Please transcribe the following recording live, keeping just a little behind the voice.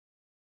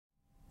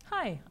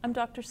Hi, I'm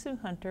Dr. Sue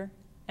Hunter,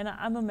 and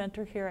I'm a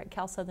mentor here at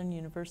Cal Southern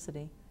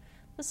University.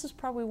 This is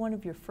probably one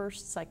of your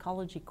first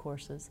psychology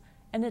courses,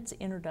 and it's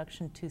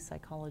Introduction to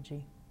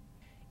Psychology.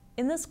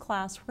 In this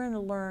class, we're going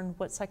to learn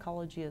what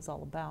psychology is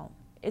all about.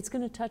 It's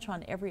going to touch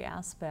on every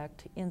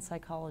aspect in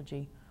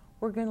psychology.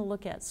 We're going to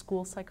look at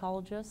school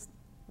psychologists,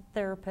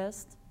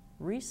 therapists,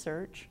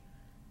 research.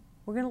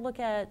 We're going to look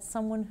at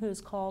someone who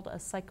is called a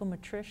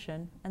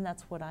psychometrician, and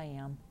that's what I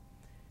am.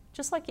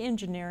 Just like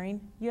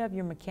engineering, you have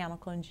your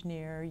mechanical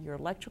engineer, your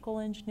electrical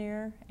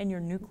engineer, and your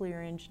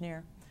nuclear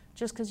engineer.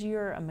 Just because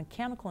you're a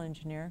mechanical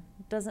engineer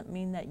doesn't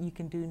mean that you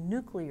can do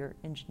nuclear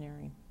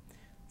engineering.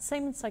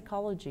 Same in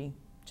psychology.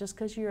 Just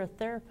because you're a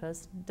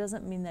therapist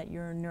doesn't mean that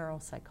you're a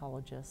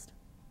neuropsychologist.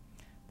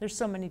 There's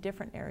so many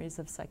different areas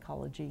of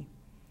psychology.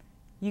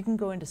 You can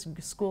go into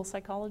school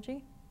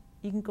psychology,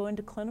 you can go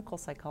into clinical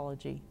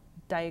psychology,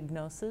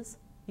 diagnosis,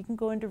 you can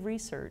go into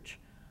research.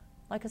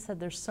 Like I said,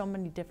 there's so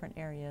many different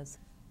areas.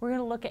 We're going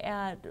to look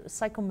at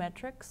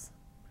psychometrics,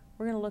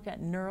 we're going to look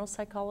at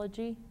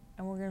neuropsychology,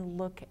 and we're going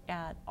to look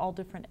at all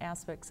different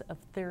aspects of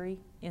theory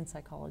in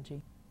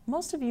psychology.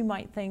 Most of you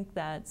might think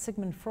that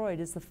Sigmund Freud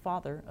is the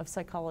father of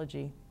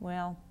psychology.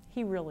 Well,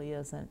 he really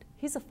isn't.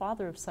 He's the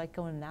father of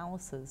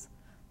psychoanalysis.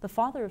 The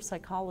father of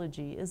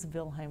psychology is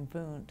Wilhelm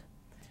Wundt.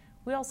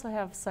 We also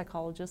have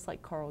psychologists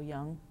like Carl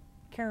Jung,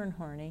 Karen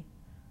Horney.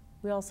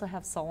 We also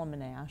have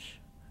Solomon Asch.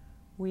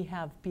 We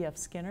have B.F.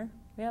 Skinner.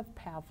 We have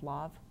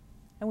Pavlov.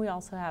 And we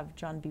also have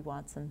John B.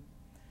 Watson.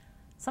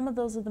 Some of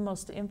those are the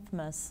most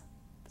infamous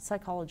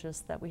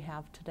psychologists that we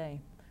have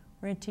today.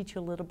 We're going to teach you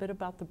a little bit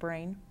about the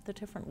brain, the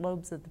different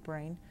lobes of the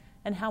brain,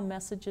 and how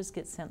messages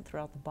get sent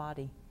throughout the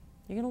body.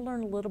 You're going to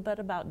learn a little bit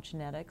about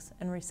genetics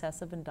and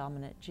recessive and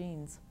dominant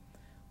genes,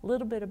 a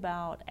little bit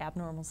about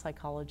abnormal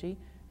psychology,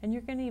 and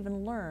you're going to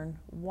even learn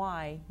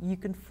why you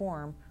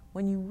conform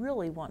when you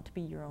really want to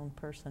be your own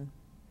person.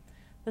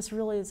 This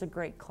really is a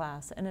great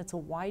class, and it's a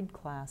wide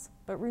class,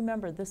 but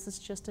remember, this is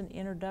just an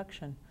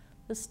introduction.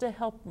 This is to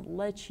help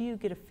let you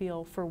get a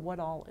feel for what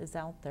all is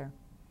out there.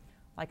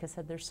 Like I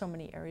said, there's so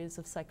many areas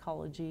of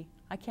psychology,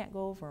 I can't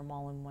go over them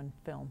all in one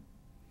film.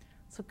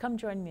 So come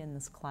join me in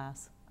this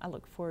class. I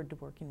look forward to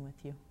working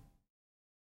with you.